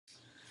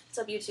What's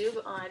up,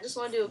 YouTube? I just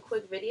want to do a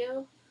quick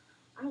video.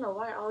 I don't know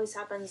why it always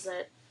happens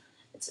that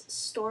it's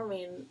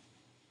storming,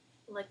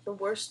 like the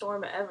worst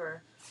storm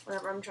ever,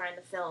 whenever I'm trying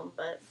to film,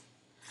 but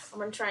I'm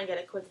going to try and get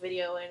a quick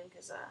video in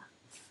because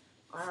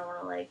I don't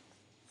want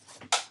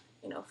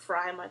to,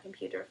 fry my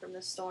computer from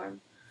this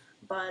storm.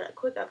 But a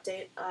quick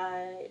update,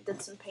 I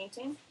did some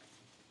painting.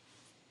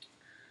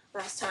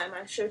 Last time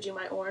I showed you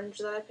my orange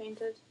that I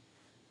painted.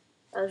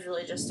 I was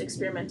really just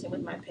experimenting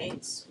with my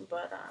paints,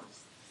 but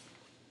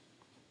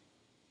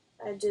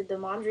I did the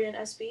Mondrian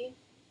SB.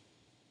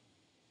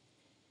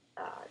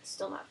 It's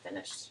still not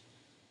finished.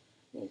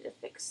 Need to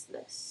fix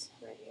this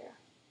right here.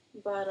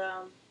 But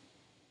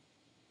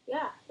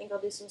yeah, I think I'll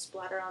do some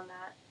splatter on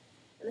that.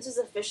 And this is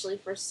officially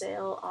for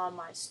sale on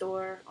my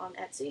store on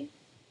Etsy.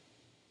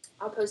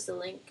 I'll post the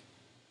link.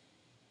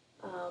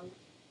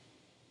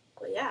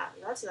 But yeah,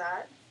 that's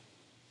that.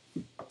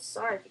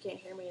 Sorry if you can't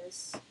hear me.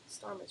 This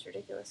storm is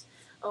ridiculous.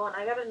 Oh, and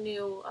I got a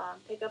new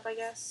pickup, I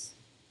guess.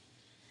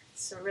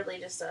 It's really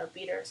just a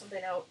beater,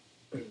 something I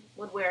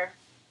would wear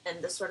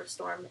in this sort of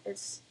storm.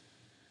 It's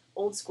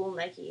old school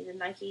Nike, the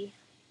Nike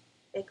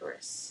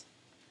Icarus,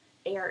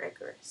 Air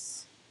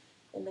Icarus,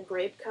 in the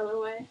grape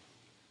colorway.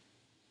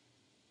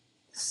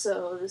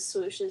 So the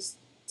swoosh is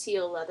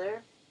teal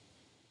leather,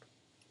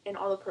 and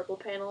all the purple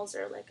panels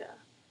are like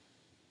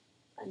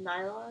a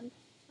nylon,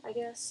 I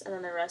guess, and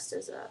then the rest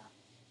is a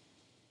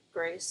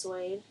gray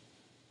suede.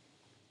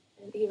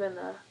 And even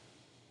it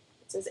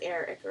says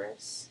Air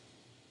Icarus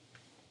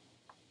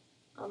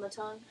on the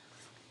tongue,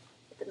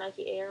 with the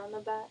Nike Air on the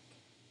back.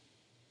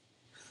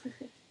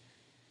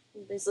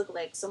 These look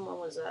like someone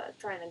was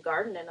trying to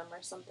garden in them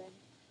or something.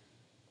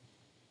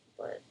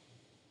 But,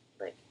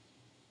 like,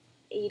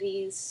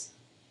 80s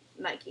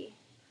Nike.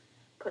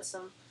 Put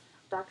some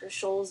Dr.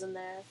 Scholl's in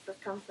there for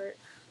comfort.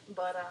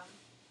 But,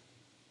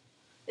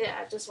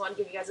 yeah, I just want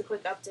to give you guys a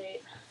quick update.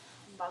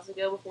 I'm about to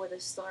go before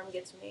this storm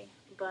gets me.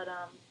 But,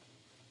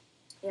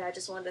 yeah, I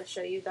just wanted to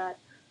show you that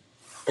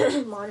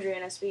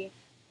Mondrian SB.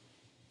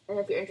 And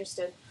if you're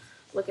interested,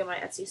 look at my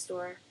Etsy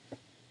store.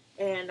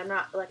 And I'm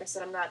not, like I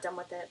said, I'm not done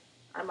with it.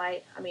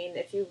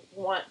 If you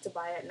want to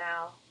buy it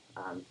now,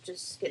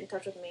 just get in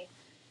touch with me.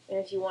 And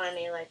if you want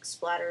any, like,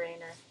 splattering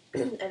or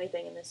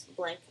anything in this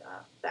blank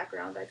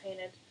background I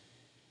painted,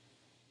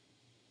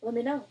 let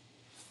me know.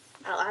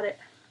 I'll add it.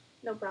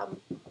 No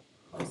problem.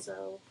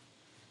 So,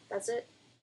 that's it.